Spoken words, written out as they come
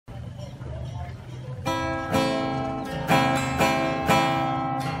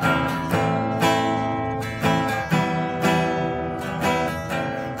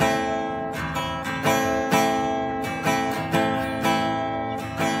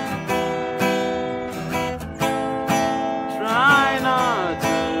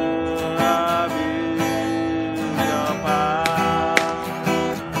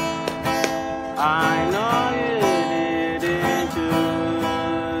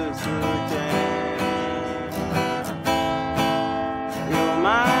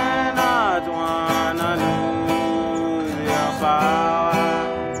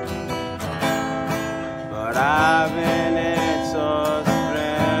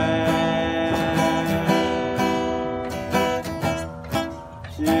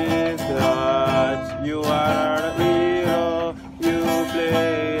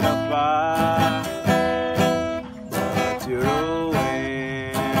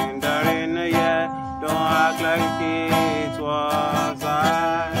act like it was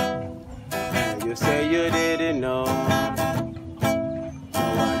I. And you say you didn't know.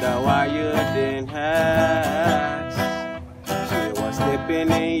 No wonder why you didn't ask. She was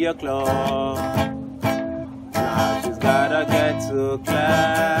sleeping in your clothes. Now she's gotta get to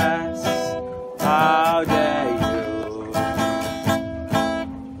class. How dare you?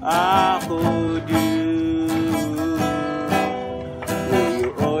 How could you? Will you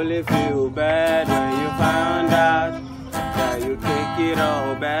only feel bad when you found out that you take it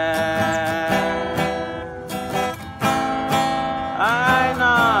all back? I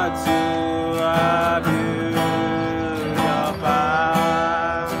not to abuse your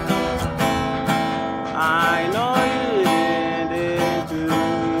power. I know you didn't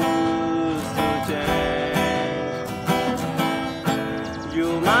choose to change. You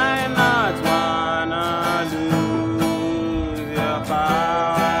might not wanna lose your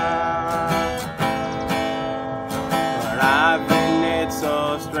power, but I've been it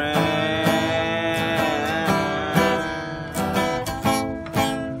so strange.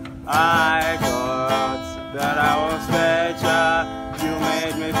 I thought that I was special. You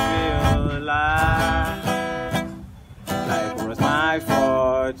made me feel like it was my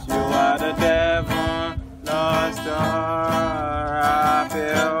fault. You are the devil, lost or I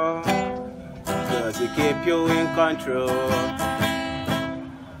feel. Does it keep you in control?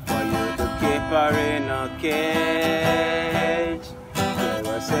 For you to keep her in a cage. They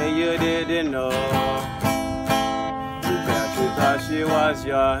will say you didn't know. You thought she was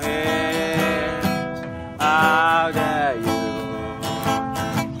your age. How dare you?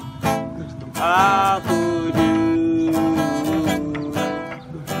 How could you?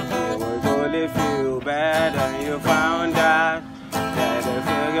 You would only feel bad when you found out that they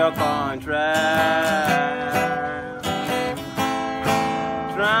fill your contract.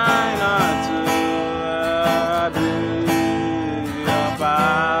 Try not to abuse your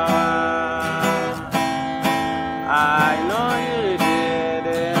power. I know you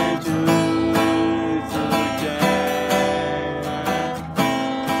didn't choose to change.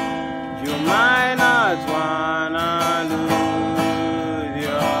 You might not wanna lose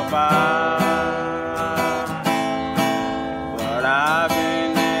your power, but I've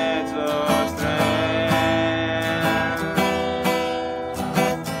been it so strange.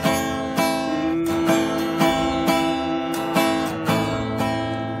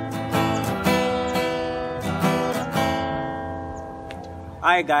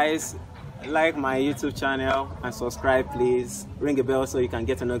 Hi guys, like my YouTube channel and subscribe please. Ring a bell so you can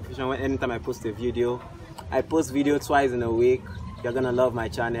get a notification anytime I post a video. I post video twice in a week. You're gonna love my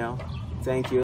channel. Thank you.